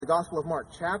Gospel of Mark,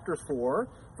 chapter 4,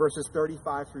 verses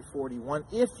 35 through 41.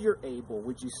 If you're able,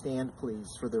 would you stand, please,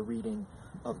 for the reading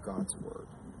of God's Word?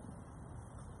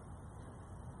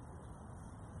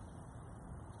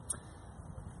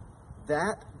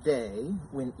 That day,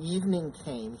 when evening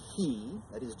came, he,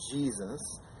 that is Jesus,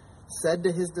 said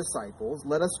to his disciples,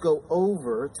 "Let us go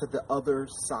over to the other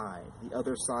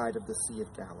side of the Sea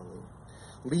of Galilee."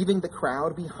 Leaving the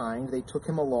crowd behind, they took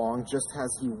him along just as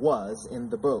he was in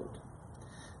the boat.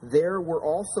 There were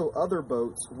also other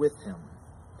boats with him.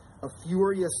 A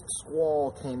furious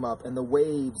squall came up, and the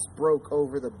waves broke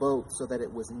over the boat so that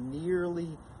it was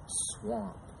nearly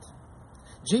swamped.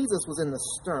 Jesus was in the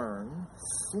stern,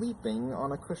 sleeping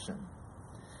on a cushion.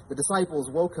 The disciples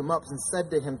woke him up and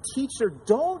said to him, "Teacher,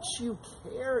 don't you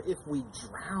care if we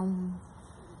drown?"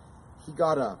 He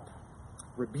got up,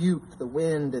 rebuked the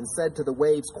wind, and said to the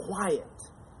waves, "Quiet,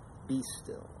 be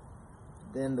still."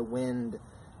 Then the wind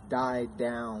died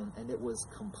down, and it was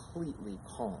completely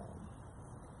calm.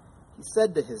 He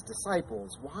said to his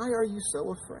disciples, "Why are you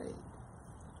so afraid?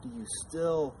 Do you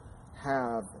still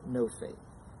have no faith?"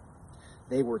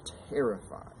 They were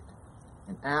terrified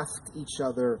and asked each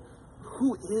other,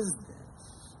 "Who is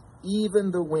this?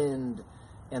 Even the wind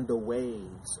and the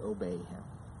waves obey him."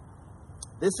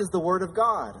 This is the word of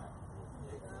God.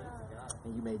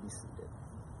 And you may be seated.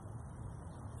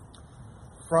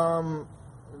 From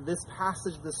this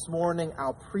passage this morning,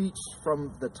 I'll preach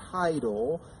from the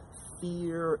title,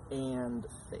 Fear and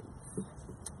Faith.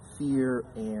 Fear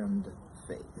and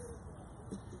Faith.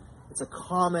 It's a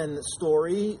common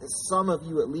story. Some of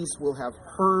you at least will have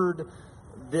heard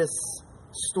this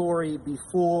story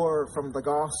before from the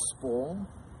gospel.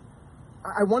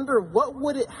 I wonder, what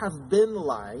would it have been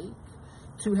like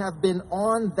to have been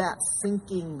on that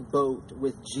sinking boat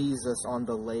with Jesus on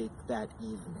the lake that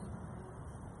evening?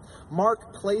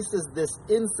 Mark places this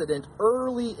incident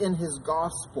early in his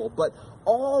gospel, but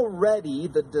already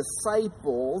the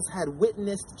disciples had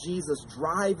witnessed Jesus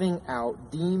driving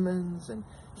out demons and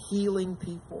healing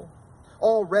people.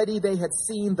 Already they had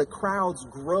seen the crowds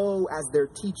grow as their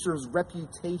teacher's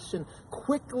reputation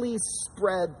quickly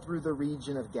spread through the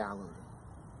region of Galilee.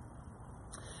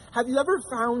 Have you ever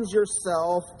found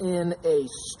yourself in a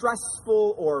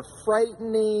stressful or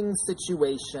frightening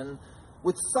situation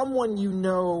with someone you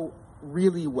know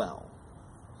really well,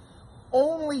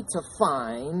 only to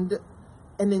find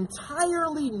an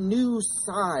entirely new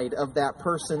side of that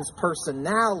person's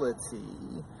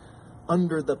personality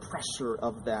under the pressure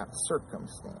of that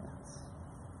circumstance?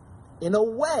 In a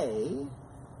way,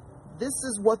 this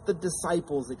is what the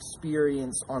disciples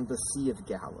experienced on the Sea of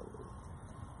Galilee.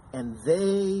 And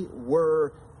they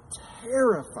were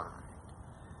terrified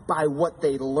by what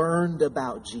they learned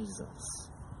about Jesus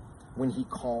when he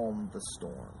calmed the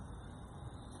storm.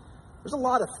 There's a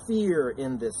lot of fear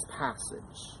in this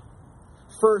passage.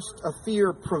 First, a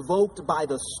fear provoked by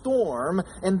the storm,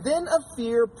 and then a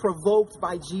fear provoked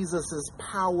by Jesus'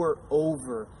 power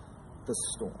over the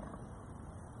storm.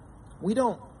 We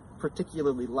don't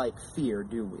particularly like fear,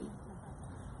 do we?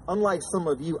 Unlike some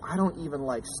of you, I don't even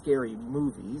like scary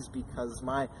movies because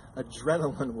my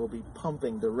adrenaline will be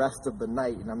pumping the rest of the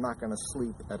night and I'm not going to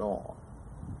sleep at all.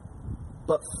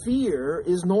 But fear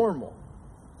is normal.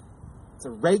 It's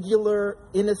a regular,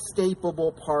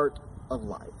 inescapable part of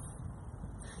life.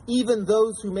 Even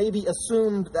those who maybe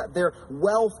assumed that their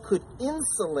wealth could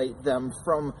insulate them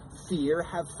from fear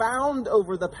have found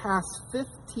over the past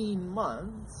 15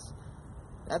 months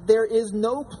that there is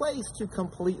no place to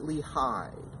completely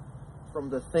hide from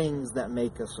the things that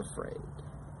make us afraid.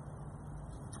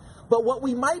 But what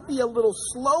we might be a little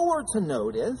slower to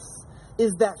notice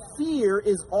is that fear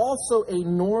is also a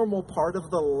normal part of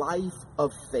the life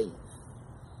of faith.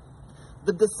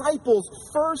 The disciples'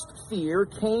 first fear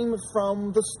came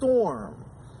from the storm,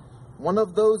 one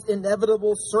of those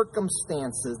inevitable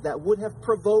circumstances that would have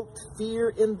provoked fear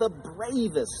in the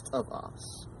bravest of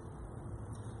us.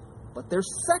 But their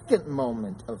second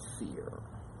moment of fear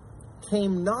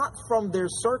came not from their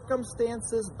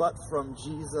circumstances, but from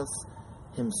Jesus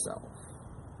himself.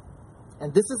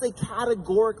 And this is a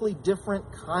categorically different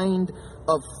kind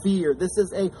of fear. This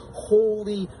is a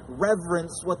holy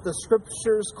reverence, what the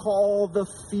scriptures call the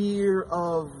fear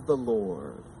of the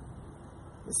Lord.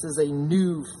 This is a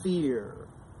new fear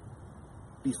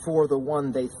before the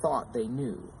one they thought they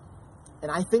knew.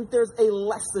 And I think there's a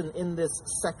lesson in this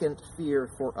second fear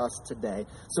for us today.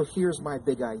 So here's my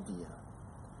big idea.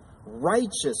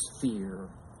 Righteous fear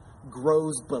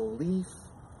grows belief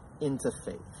into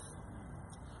faith.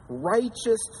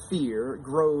 Righteous fear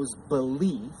grows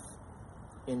belief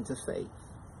into faith.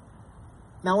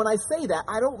 Now, when I say that,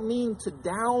 I don't mean to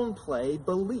downplay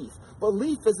belief.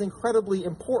 Belief is incredibly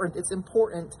important. It's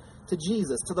important to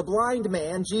Jesus. To the blind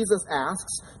man, Jesus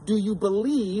asks, "Do you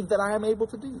believe that I am able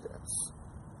to do this?"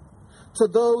 To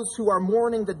those who are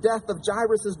mourning the death of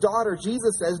Jairus' daughter,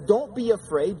 Jesus says, "Don't be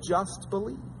afraid, just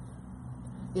believe."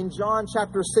 In John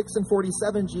chapter 6 and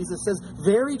 47, Jesus says,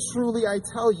 "Very truly I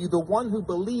tell you, the one who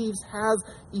believes has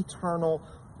eternal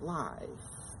life."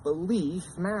 Belief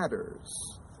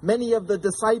matters. Many of the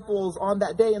disciples on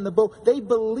that day in the boat, they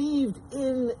believed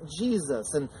in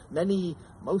Jesus. And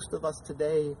most of us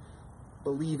today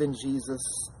believe in Jesus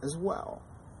as well.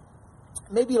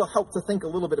 Maybe it'll help to think a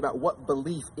little bit about what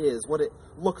belief is, what it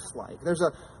looks like. There's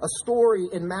a story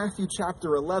in Matthew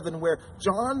chapter 11 where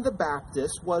John the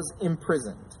Baptist was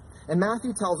imprisoned. And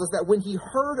Matthew tells us that when he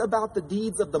heard about the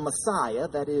deeds of the Messiah,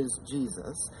 that is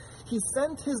Jesus, he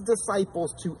sent his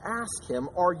disciples to ask him,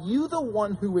 "Are you the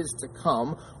one who is to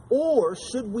come, or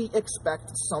should we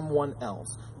expect someone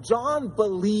else?" John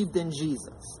believed in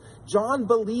Jesus. John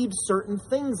believed certain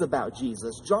things about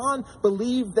Jesus. John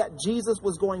believed that Jesus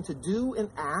was going to do and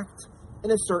act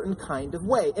in a certain kind of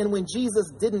way. And when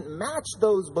Jesus didn't match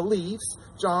those beliefs,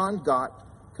 John got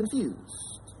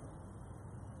confused.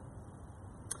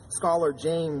 Scholar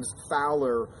James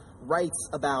Fowler writes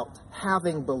about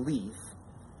having belief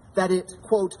that it,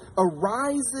 quote,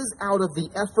 arises out of the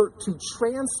effort to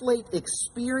translate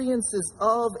experiences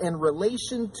of and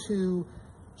relation to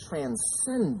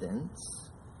transcendence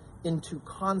into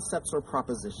concepts or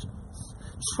propositions.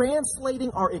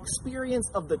 Translating our experience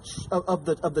of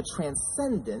the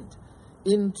transcendent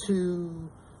into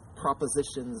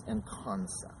propositions and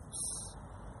concepts.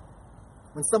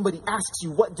 When somebody asks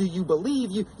you, "What do you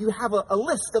believe?" you have a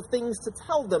list of things to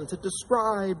tell them to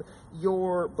describe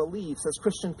your beliefs. As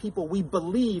Christian people, we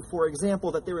believe, for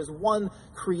example, that there is one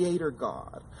creator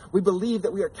God. We believe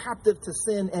that we are captive to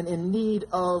sin and in need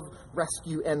of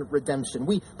rescue and redemption.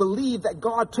 We believe that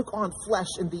God took on flesh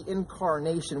in the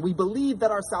incarnation. We believe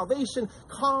that our salvation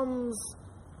comes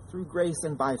through grace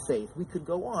and by faith. We could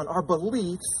go on. Our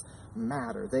beliefs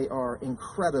matter. They are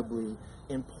incredibly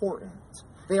important.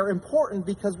 They are important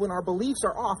because when our beliefs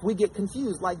are off, we get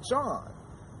confused, like John.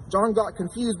 John got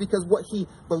confused because what he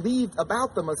believed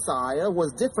about the Messiah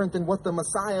was different than what the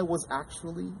Messiah was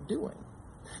actually doing.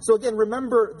 So again,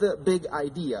 remember the big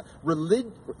idea.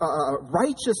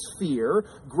 Righteous fear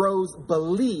grows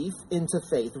belief into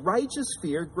faith. Righteous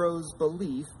fear grows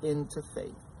belief into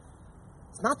faith.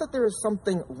 It's not that there is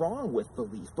something wrong with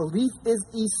belief. Belief is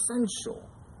essential.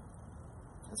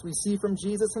 As we see from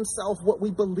Jesus himself, what we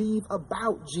believe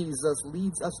about Jesus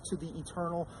leads us to the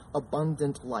eternal,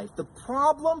 abundant life. The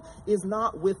problem is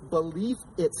not with belief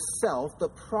itself. The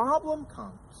problem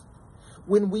comes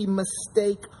when we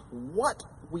mistake what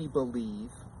we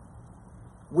believe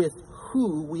with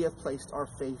who we have placed our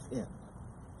faith in.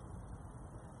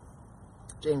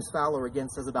 James Fowler again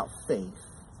says about faith.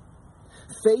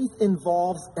 Faith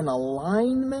involves an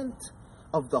alignment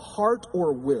of the heart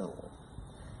or will,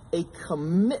 a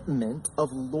commitment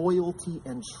of loyalty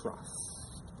and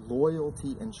trust.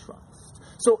 Loyalty and trust.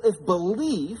 So if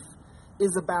belief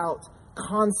is about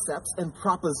concepts and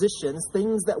propositions,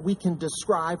 things that we can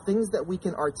describe, things that we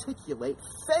can articulate,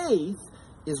 faith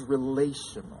is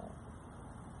relational.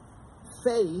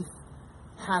 Faith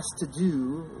has to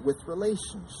do with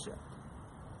relationship.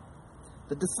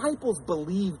 The disciples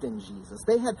believed in Jesus.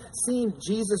 They had seen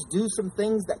Jesus do some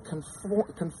things that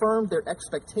confirmed their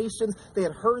expectations. They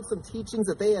had heard some teachings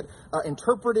that they had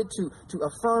interpreted to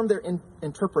affirm their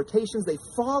interpretations. They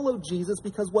followed Jesus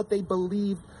because what they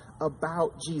believed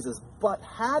about Jesus. But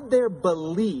had their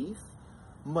belief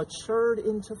matured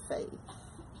into faith?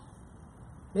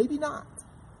 Maybe not.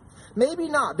 Maybe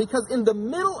not, because in the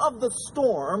middle of the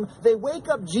storm, they wake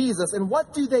up Jesus, and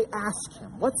what do they ask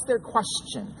him? What's their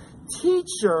question?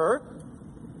 "Teacher,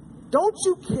 don't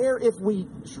you care if we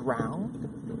drown?"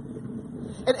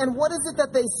 And what is it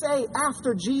that they say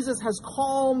after Jesus has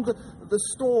calmed the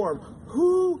storm?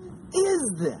 "Who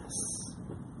is this?"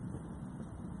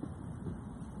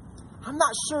 I'm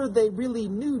not sure they really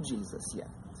knew Jesus yet.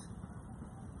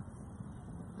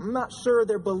 I'm not sure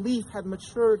their belief had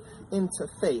matured into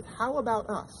faith. How about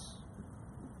us?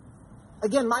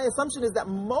 Again, my assumption is that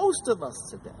most of us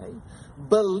today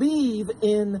believe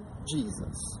in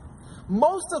Jesus.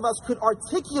 Most of us could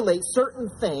articulate certain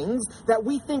things that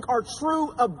we think are true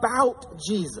about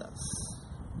Jesus.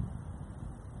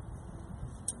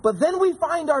 But then we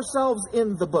find ourselves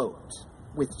in the boat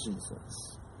with Jesus.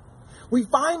 We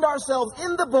find ourselves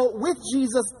in the boat with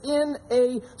Jesus in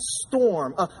a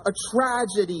storm, a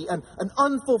tragedy, an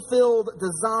unfulfilled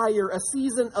desire, a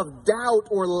season of doubt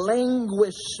or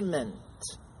languishment.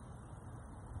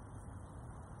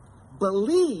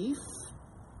 belief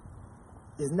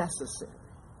is necessary.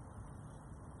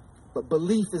 But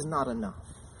belief is not enough.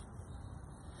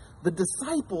 The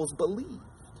disciples believed.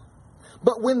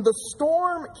 But when the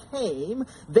storm came,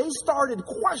 they started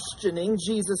questioning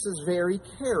Jesus' very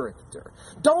character.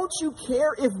 Don't you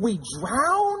care if we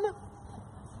drown?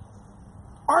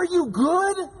 Are you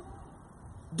good?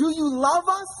 Do you love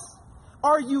us?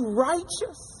 Are you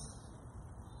righteous?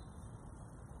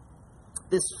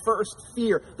 This first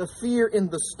fear, the fear in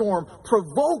the storm,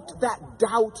 provoked that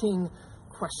doubting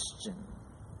question.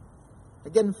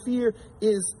 Again, fear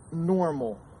is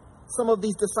normal. Some of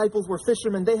these disciples were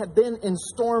fishermen. They had been in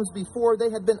storms before. They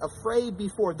had been afraid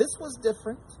before. This was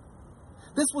different.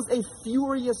 This was a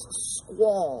furious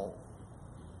squall.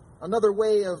 Another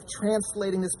way of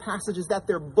translating this passage is that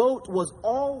their boat was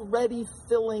already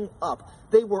filling up.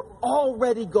 They were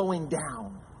already going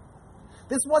down.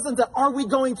 This wasn't a "are we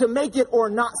going to make it or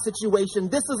not" situation.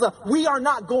 This is a "we are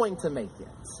not going to make it."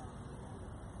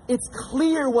 It's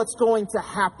clear what's going to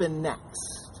happen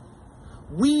next.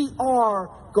 We are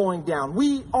going down.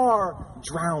 We are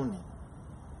drowning.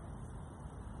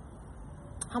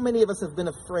 How many of us have been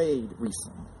afraid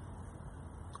recently?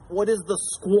 What is the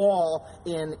squall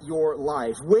in your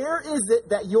life? Where is it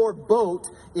that your boat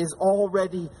is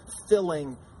already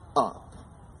filling up?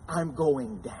 I'm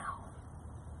going down.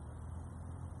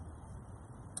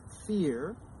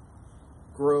 Fear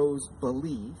grows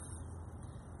belief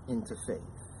into faith.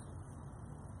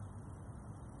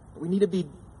 We need to be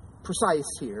precise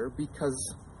here,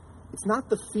 because it's not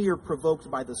the fear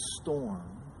provoked by the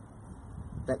storm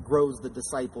that grows the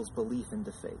disciples' belief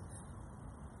into faith.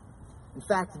 In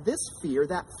fact, this fear,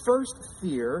 that first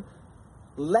fear,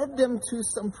 led them to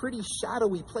some pretty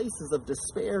shadowy places of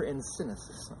despair and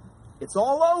cynicism. It's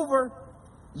all over.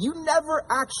 You never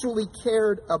actually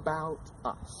cared about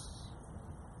us.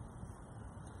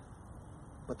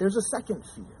 But there's a second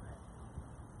fear.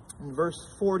 In verse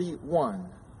 41,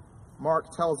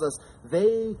 Mark tells us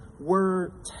they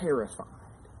were terrified.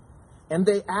 And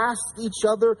they asked each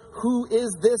other, "Who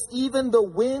is this? Even the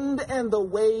wind and the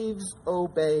waves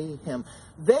obey him."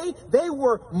 They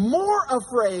were more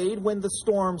afraid when the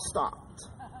storm stopped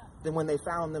than when they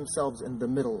found themselves in the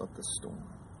middle of the storm.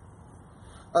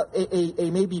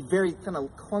 A maybe very kind of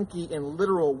clunky and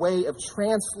literal way of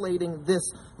translating this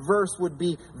verse would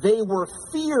be, they were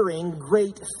fearing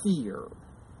great fear.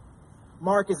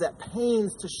 Mark is at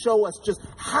pains to show us just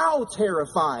how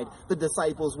terrified the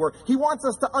disciples were. He wants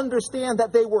us to understand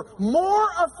that they were more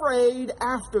afraid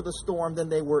after the storm than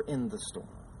they were in the storm.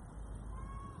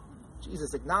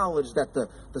 Jesus acknowledged that the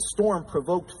storm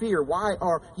provoked fear. Why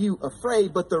are you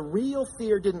afraid? But the real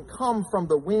fear didn't come from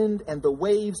the wind and the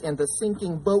waves and the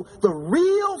sinking boat. The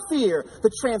real fear,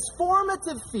 the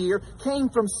transformative fear, came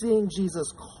from seeing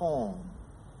Jesus calm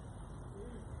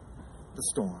the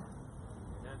storm.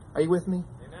 Are you with me?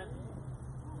 Amen.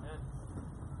 Amen.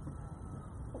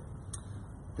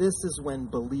 This is when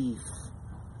belief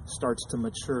starts to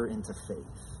mature into faith.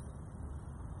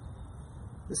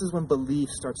 This is when belief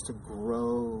starts to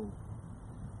grow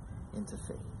into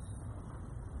faith.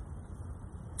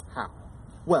 How?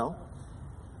 Well,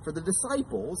 for the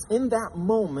disciples, in that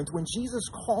moment when Jesus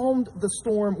calmed the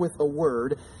storm with a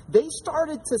word, they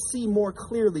started to see more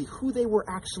clearly who they were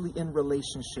actually in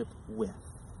relationship with.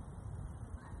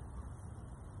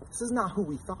 This is not who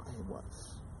we thought it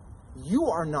was. You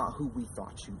are not who we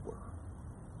thought you were.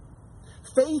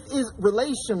 Faith is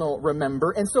relational,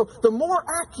 remember, and so the more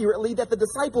accurately that the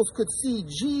disciples could see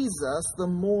Jesus, the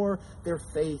more their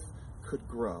faith could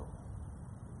grow.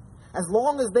 As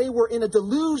long as they were in a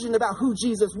delusion about who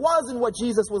Jesus was and what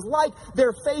Jesus was like,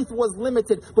 their faith was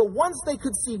limited. But once they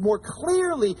could see more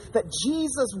clearly that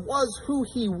Jesus was who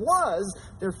he was,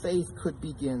 their faith could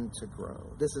begin to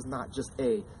grow. This is not just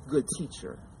a good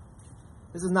teacher.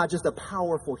 This is not just a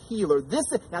powerful healer.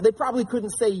 Now, they probably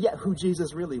couldn't say yet who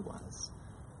Jesus really was.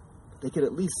 They could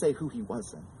at least say who he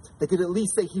wasn't. They could at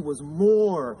least say he was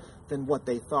more than what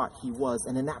they thought he was.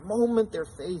 And in that moment, their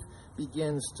faith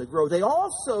begins to grow. They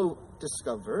also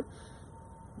discover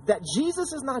that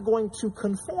Jesus is not going to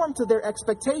conform to their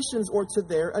expectations or to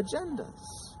their agendas.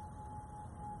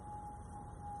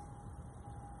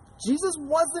 Jesus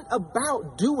wasn't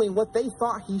about doing what they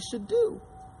thought he should do.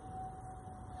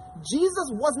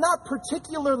 Jesus was not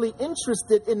particularly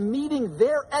interested in meeting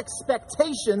their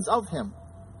expectations of him.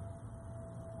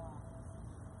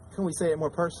 Can we say it more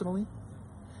personally?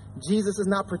 Jesus is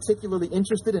not particularly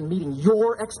interested in meeting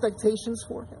your expectations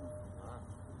for him.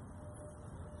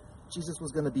 Jesus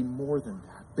was going to be more than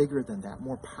that, bigger than that,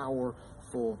 more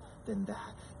powerful than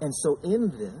that. And so in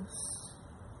this,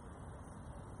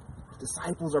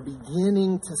 disciples are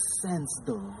beginning to sense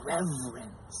the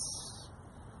reverence,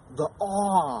 the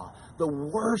awe, the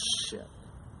worship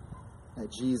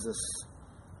that Jesus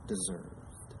deserved.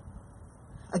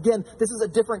 Again, this is a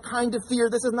different kind of fear.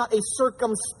 This is not a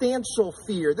circumstantial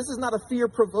fear. This is not a fear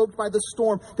provoked by the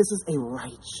storm. This is a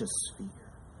righteous fear,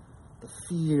 the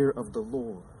fear of the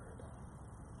Lord.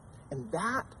 And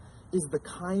that is the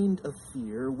kind of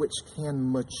fear which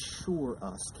can mature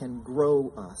us, can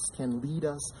grow us, can lead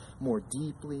us more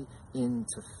deeply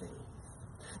into faith.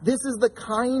 This is the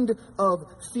kind of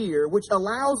fear which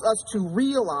allows us to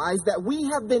realize that we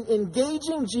have been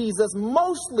engaging Jesus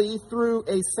mostly through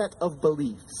a set of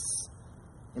beliefs.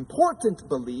 Important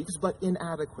beliefs, but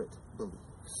inadequate beliefs.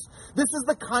 This is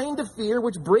the kind of fear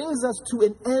which brings us to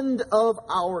an end of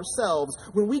ourselves,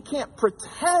 when we can't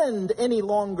pretend any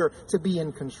longer to be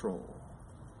in control.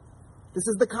 This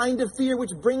is the kind of fear which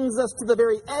brings us to the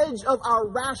very edge of our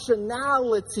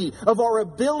rationality, of our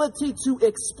ability to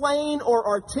explain or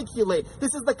articulate.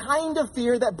 This is the kind of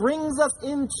fear that brings us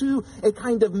into a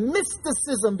kind of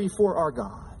mysticism before our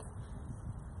God,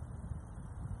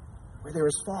 where there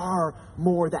is far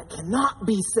more that cannot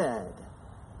be said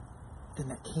than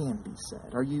that can be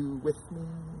said. Are you with me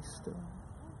still?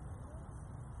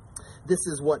 This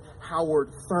is what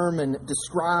Howard Thurman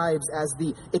describes as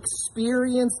the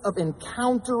experience of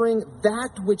encountering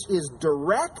that which is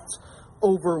direct,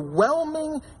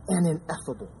 overwhelming, and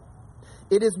ineffable.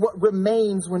 It is what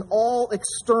remains when all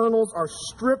externals are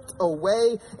stripped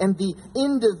away and the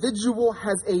individual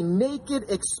has a naked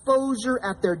exposure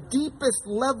at their deepest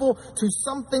level to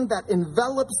something that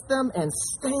envelops them and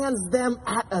stands them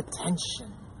at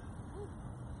attention.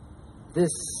 This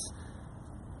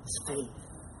is faith.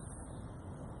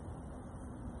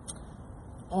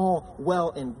 All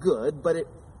well and good, but it,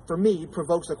 for me,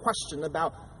 provokes a question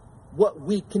about what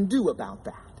we can do about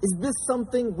that. Is this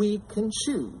something we can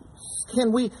choose?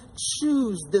 Can we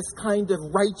choose this kind of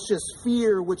righteous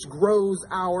fear which grows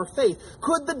our faith?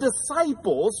 Could the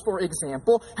disciples, for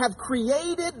example, have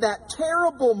created that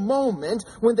terrible moment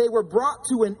when they were brought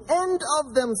to an end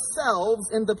of themselves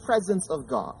in the presence of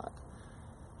God?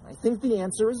 I think the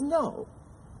answer is no.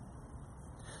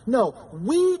 No,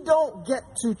 we don't get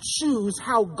to choose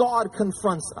how God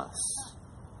confronts us.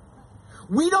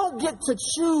 We don't get to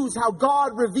choose how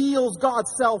God reveals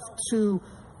God's self to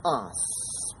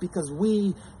us, because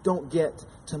we don't get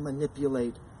to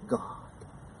manipulate God.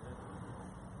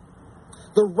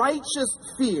 The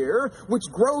righteous fear, which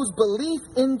grows belief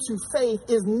into faith,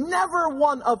 is never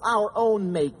one of our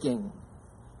own making.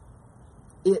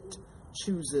 It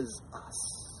chooses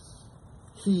us.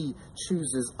 He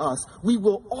chooses us. We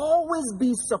will always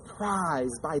be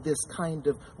surprised by this kind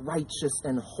of righteous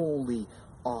and holy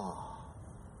awe.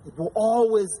 It will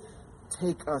always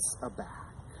take us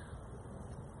aback.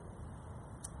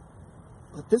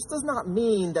 But this does not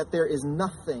mean that there is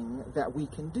nothing that we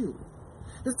can do.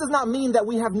 This does not mean that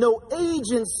we have no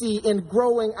agency in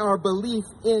growing our belief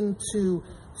into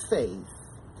faith.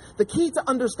 The key to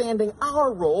understanding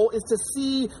our role is to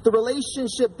see the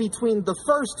relationship between the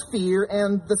first fear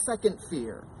and the second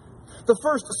fear. The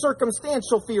first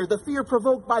circumstantial fear, the fear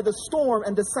provoked by the storm,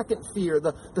 and the second fear,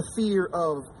 the fear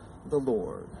of the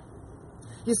Lord.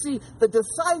 You see, the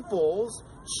disciples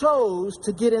chose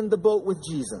to get in the boat with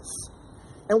Jesus.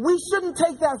 And we shouldn't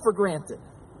take that for granted.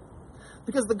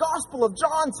 Because the Gospel of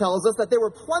John tells us that there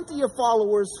were plenty of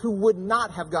followers who would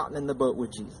not have gotten in the boat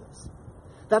with Jesus.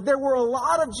 That there were a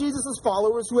lot of Jesus'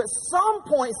 followers who at some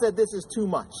point said, "This is too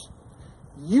much.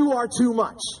 You are too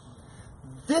much.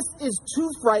 This is too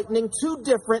frightening, too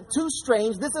different, too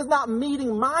strange. This is not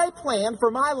meeting my plan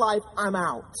for my life. I'm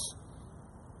out."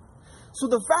 So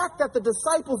the fact that the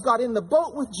disciples got in the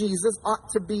boat with Jesus ought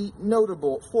to be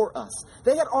notable for us.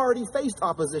 They had already faced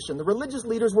opposition. The religious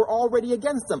leaders were already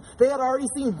against them. They had already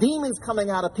seen demons coming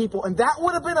out of people, and that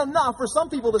would have been enough for some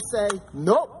people to say,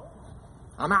 "Nope,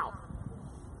 I'm out."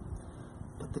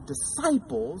 But the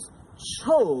disciples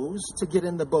chose to get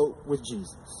in the boat with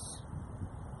Jesus.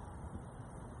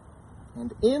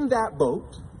 And in that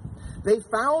boat, they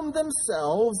found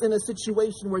themselves in a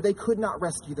situation where they could not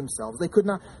rescue themselves. They could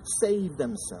not save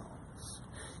themselves.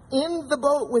 In the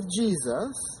boat with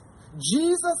Jesus,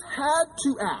 Jesus had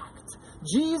to act.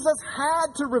 Jesus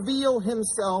had to reveal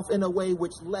himself in a way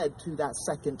which led to that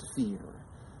second fear,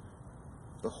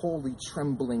 the holy,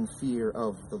 trembling fear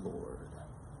of the Lord.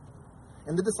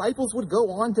 And the disciples would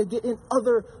go on to get in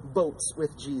other boats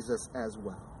with Jesus as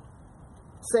well,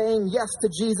 saying yes to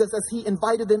Jesus as he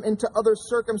invited them into other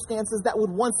circumstances that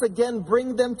would once again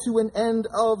bring them to an end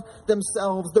of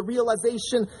themselves, the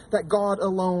realization that God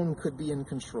alone could be in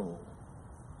control.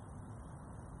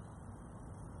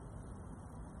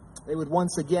 They would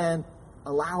once again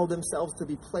allow themselves to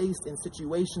be placed in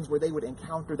situations where they would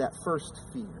encounter that first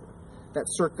fear, that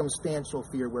circumstantial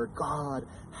fear where God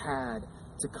had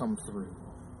to come through.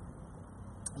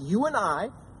 You and I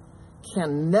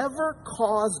can never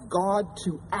cause God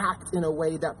to act in a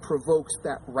way that provokes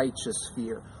that righteous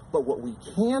fear. But what we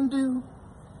can do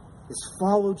is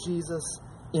follow Jesus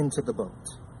into the boat.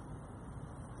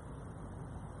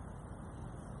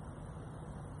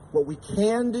 What we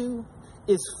can do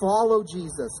is follow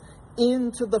Jesus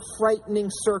into the frightening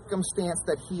circumstance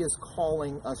that he is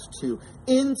calling us to,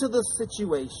 into the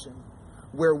situation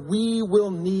where we will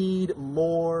need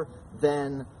more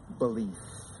than belief,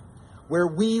 where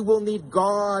we will need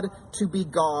God to be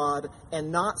God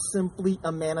and not simply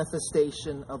a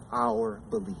manifestation of our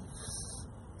beliefs.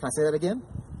 Can I say that again?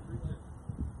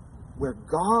 Where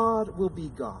God will be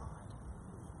God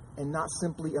and not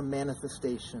simply a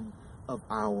manifestation of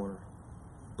our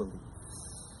beliefs.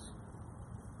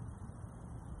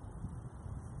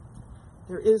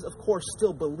 There is, of course,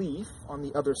 still belief on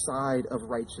the other side of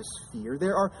righteous fear.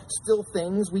 There are still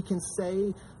things we can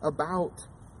say about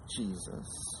Jesus.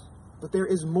 But there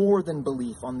is more than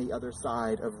belief on the other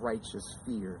side of righteous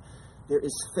fear. There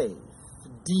is faith,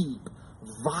 deep,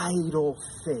 vital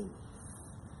faith,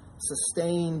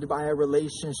 sustained by a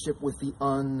relationship with the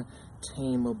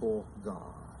untamable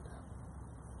God.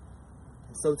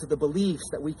 And so to the beliefs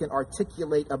that we can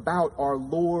articulate about our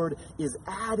Lord is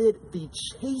added the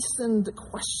chastened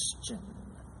question,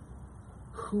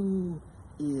 who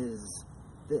is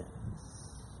this?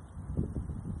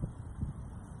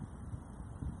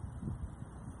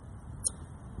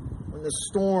 When the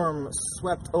storm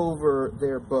swept over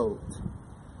their boat,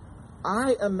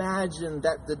 I imagine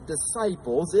that the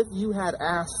disciples, if you had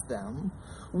asked them,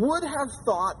 would have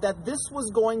thought that this was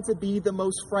going to be the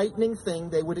most frightening thing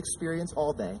they would experience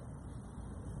all day.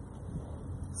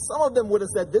 Some of them would have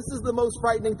said, this is the most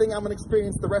frightening thing I'm going to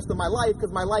experience the rest of my life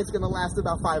because my life's going to last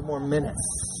about 5 more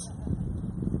minutes.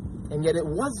 And yet it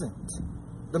wasn't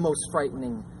the most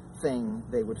frightening thing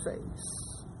they would face.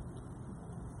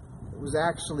 It was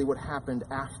actually what happened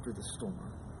after the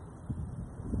storm.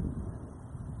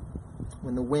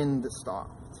 When the wind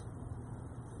stopped,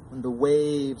 when the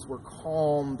waves were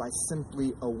calmed by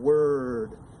simply a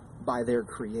word by their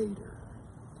Creator.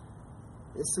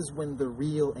 This is when the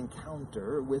real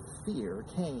encounter with fear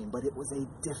came, but it was a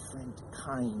different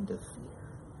kind of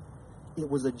fear. It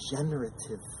was a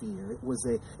generative fear. It was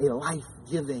a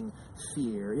life-giving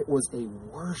fear. It was a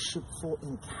worshipful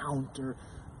encounter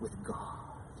with God.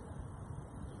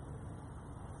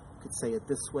 You could say it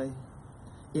this way.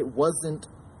 It wasn't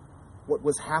what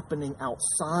was happening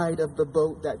outside of the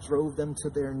boat that drove them to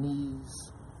their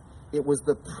knees. It was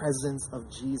the presence of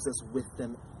Jesus with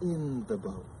them in the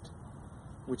boat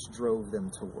which drove them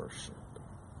to worship.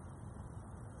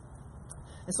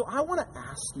 And so I want to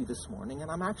ask you this morning, and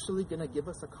I'm actually going to give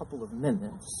us a couple of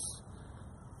minutes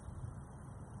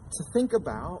to think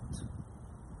about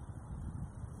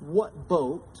what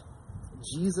boat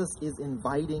Jesus is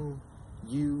inviting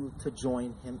you to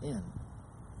join him in.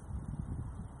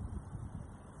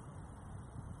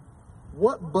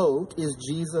 What boat is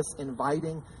Jesus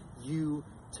inviting you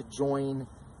to join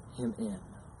him in?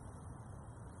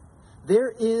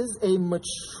 There is a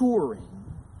maturing,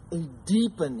 a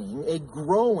deepening, a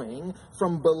growing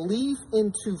from belief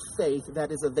into faith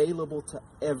that is available to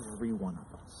every one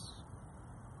of us.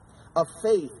 A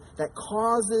faith that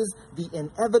causes the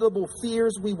inevitable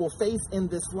fears we will face in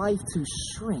this life to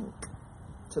shrink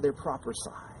to their proper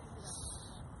size.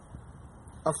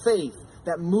 A faith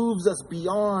that moves us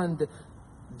beyond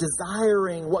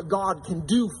desiring what God can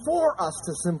do for us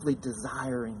to simply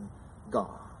desiring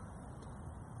God.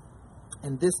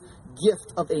 And this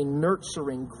gift of a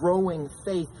nurturing, growing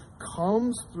faith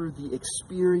comes through the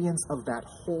experience of that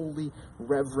holy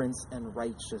reverence and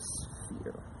righteous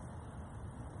fear.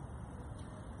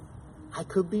 I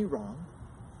could be wrong,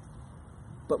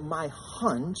 but my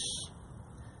hunch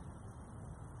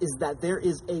is that there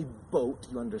is a boat,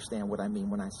 you understand what I mean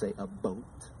when I say a boat,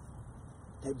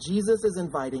 that Jesus is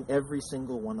inviting every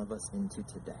single one of us into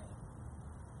today.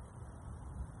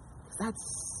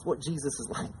 That's what Jesus is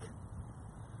like.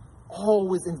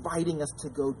 Always inviting us to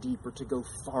go deeper, to go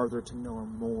farther, to know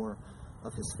more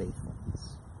of his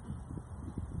faithfulness.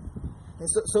 And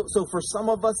so for some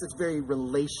of us, it's very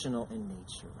relational in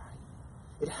nature, right?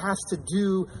 It has to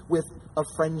do with a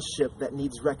friendship that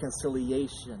needs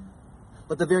reconciliation.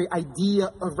 But the very idea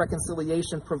of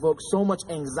reconciliation provokes so much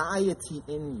anxiety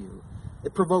in you.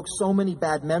 It provokes so many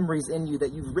bad memories in you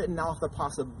that you've written off the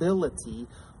possibility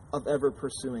of ever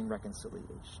pursuing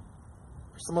reconciliation.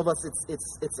 For Some of us,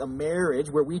 it's a marriage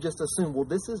where we just assume, well,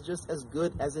 this is just as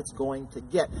good as it's going to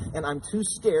get. And I'm too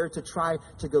scared to try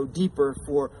to go deeper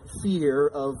for fear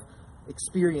of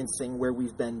experiencing where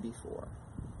we've been before.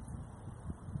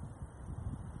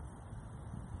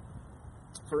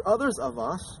 For others of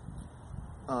us,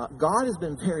 God has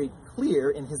been very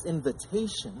clear in his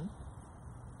invitation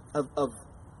of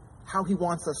how he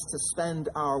wants us to spend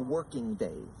our working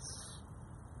days,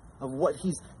 of what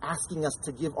he's asking us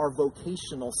to give our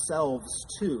vocational selves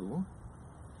to.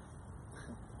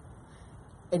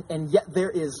 And yet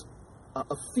there is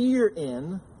a fear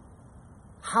in,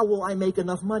 how will I make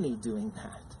enough money doing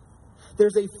that?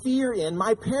 There's a fear in,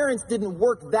 my parents didn't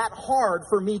work that hard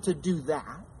for me to do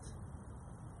that.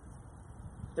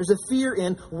 There's a fear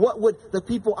in, what would the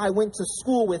people I went to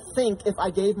school with think if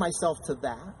I gave myself to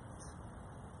that?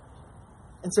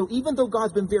 And so even though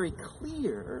God's been very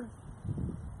clear,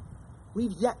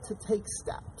 we've yet to take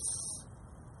steps.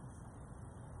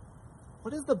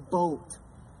 What is the boat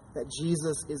that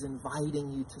Jesus is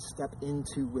inviting you to step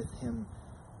into with him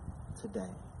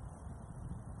today?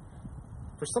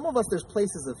 For some of us, there's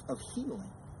places of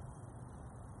healing.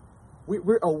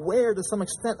 We're aware to some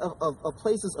extent of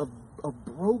places of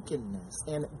brokenness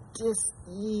and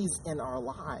dis-ease in our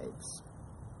lives.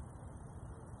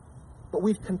 But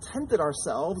we've contented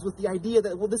ourselves with the idea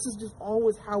that, well, this is just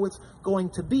always how it's going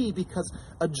to be, because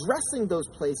addressing those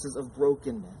places of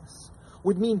brokenness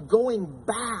would mean going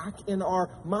back in our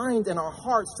minds and our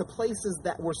hearts to places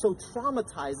that were so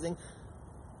traumatizing,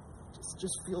 it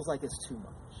just feels like it's too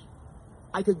much.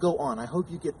 I could go on. I hope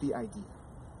you get the idea.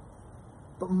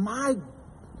 But my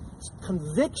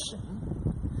conviction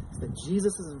is that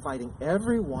Jesus is inviting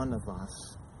every one of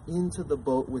us into the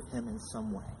boat with him in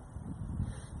some way,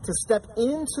 to step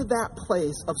into that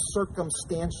place of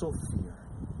circumstantial fear,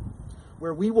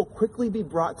 where we will quickly be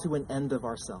brought to an end of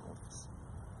ourselves.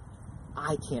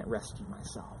 I can't rescue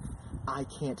myself. I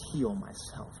can't heal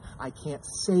myself. I can't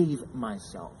save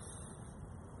myself.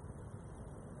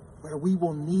 Where we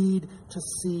will need to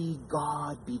see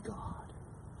God be God.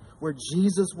 Where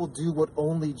Jesus will do what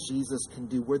only Jesus can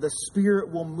do. Where the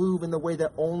Spirit will move in the way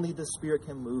that only the Spirit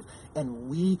can move. And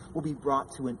we will be brought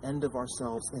to an end of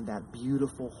ourselves in that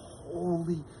beautiful,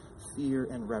 holy fear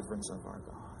and reverence of our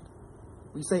God.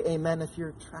 Will you say amen if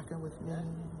you're tracking with me?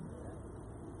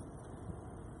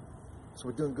 So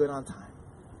we're doing good on time.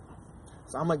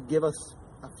 So I'm going to give us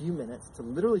a few minutes to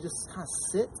literally just kind of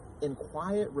sit in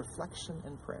quiet reflection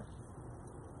and prayer.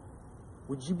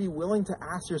 Would you be willing to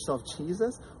ask yourself,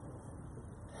 Jesus,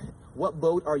 what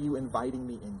boat are you inviting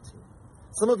me into?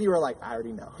 Some of you are like, I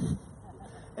already know.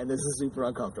 And this is super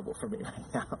uncomfortable for me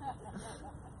right now.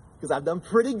 Because I've done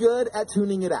pretty good at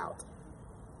tuning it out.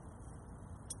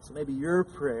 So maybe your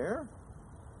prayer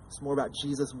is more about,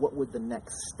 Jesus, what would the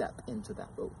next step into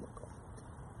that boat look like?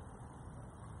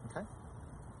 Okay?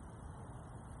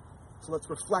 So let's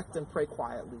reflect and pray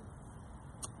quietly.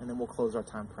 And then we'll close our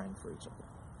time praying for each other.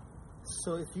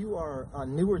 So if you are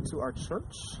newer to our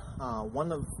church,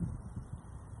 one of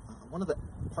the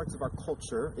parts of our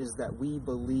culture is that we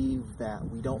believe that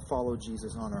we don't follow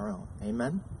Jesus on our own.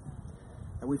 Amen?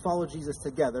 And we follow Jesus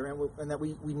together, and that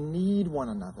we need one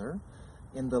another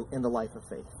in the life of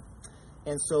faith.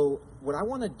 And so what I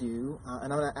want to do,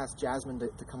 and I'm going to ask Jasmine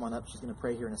to come on up. She's going to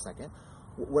pray here in a second.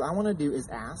 What I want to do is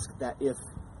ask that if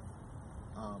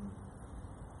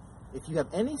you have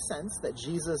any sense that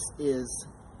Jesus is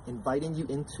inviting you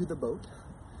into the boat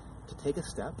to take a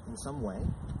step in some way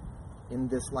in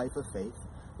this life of faith,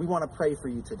 we want to pray for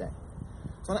you today.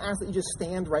 So I want to ask that you just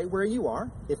stand right where you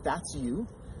are, if that's you,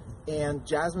 and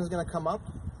Jasmine's going to come up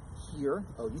here.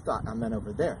 Oh, you thought I meant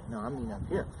over there. No, I mean up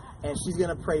here. And she's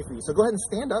going to pray for you. So go ahead and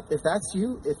stand up if that's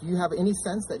you, if you have any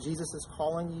sense that Jesus is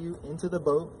calling you into the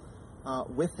boat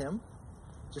with him.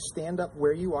 Just stand up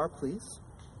where you are, please.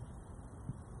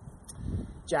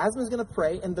 Jasmine's going to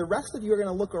pray, and the rest of you are going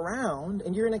to look around,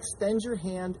 and you're going to extend your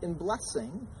hand in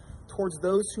blessing towards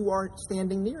those who are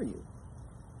standing near you.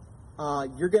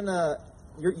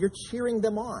 You're cheering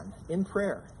them on in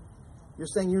prayer. You're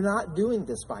saying you're not doing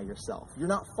this by yourself. You're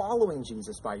not following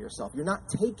Jesus by yourself. You're not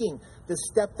taking this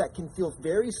step that can feel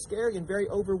very scary and very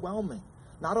overwhelming.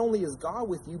 Not only is God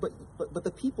with you, but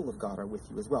the people of God are with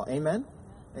you as well. Amen?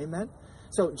 Amen?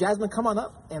 So, Jasmine, come on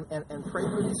up and pray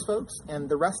for these folks. And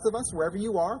the rest of us, wherever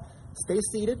you are, stay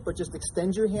seated, but just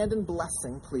extend your hand in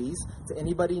blessing, please, to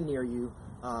anybody near you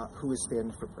who is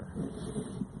standing for prayer.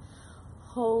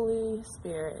 Holy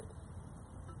Spirit,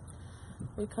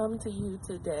 we come to you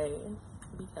today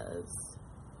because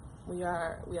we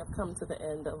have come to the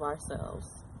end of ourselves.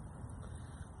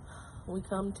 We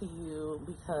come to you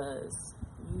because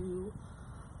you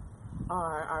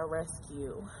are our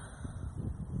rescue,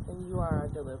 and you are our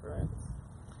deliverance.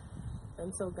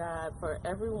 And so, God, for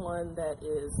everyone that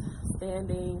is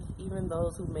standing, even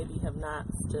those who maybe have not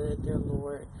stood, dear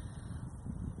Lord,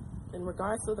 in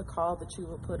regards to the call that you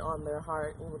would put on their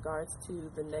heart, in regards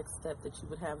to the next step that you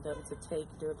would have them to take,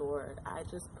 dear Lord, I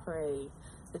just pray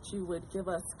that you would give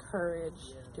us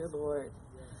courage, dear Lord,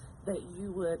 that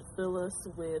you would fill us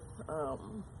with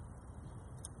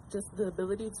just the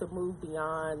ability to move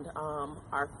beyond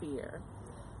our fear.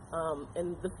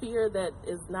 And the fear that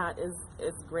is not as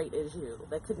great as you,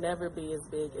 that could never be as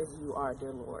big as you are,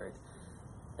 dear Lord.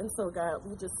 And so, God,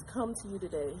 we just come to you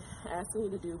today, asking you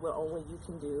to do what only you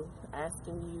can do,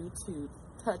 asking you to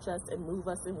touch us and move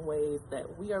us in ways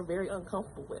that we are very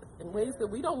uncomfortable with, in ways that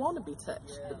we don't want to be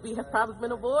touched, that we have probably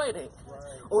been avoiding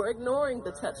or ignoring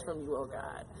the touch from you, oh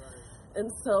God. And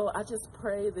so I just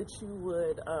pray that you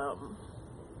would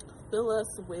fill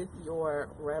us with your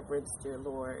reverence, dear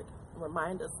Lord.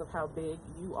 Remind us of how big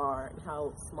you are and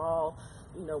how small,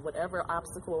 whatever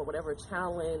obstacle or whatever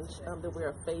challenge that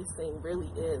we're facing really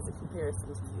is in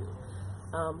comparison to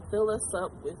you. Fill us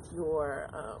up with your,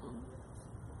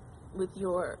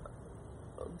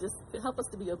 just help us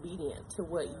to be obedient to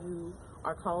what you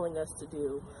are calling us to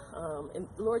do. And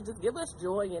Lord, just give us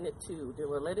joy in it too, dear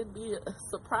Lord. Let it be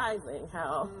surprising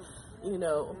how,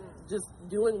 just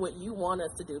doing what you want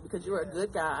us to do, because you're a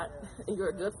good God and you're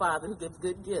a good Father who gives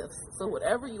good gifts. So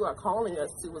whatever you are calling us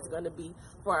to is going to be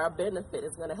for our benefit.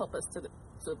 It's going to help us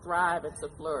to thrive and to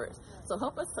flourish. So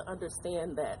help us to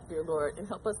understand that, dear Lord, and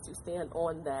help us to stand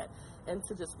on that and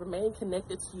to just remain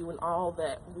connected to you in all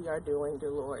that we are doing,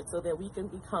 dear Lord, so that we can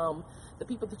become the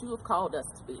people that you have called us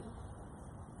to be.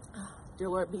 Dear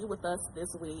Lord, be with us this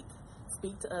week.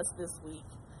 Speak to us this week.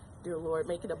 Dear Lord,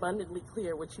 make it abundantly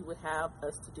clear what you would have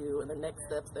us to do and the next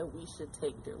steps that we should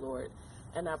take, dear Lord.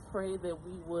 And I pray that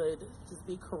we would just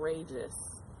be courageous.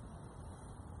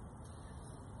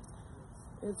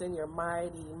 It's in your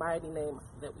mighty, mighty name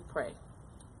that we pray.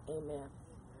 Amen.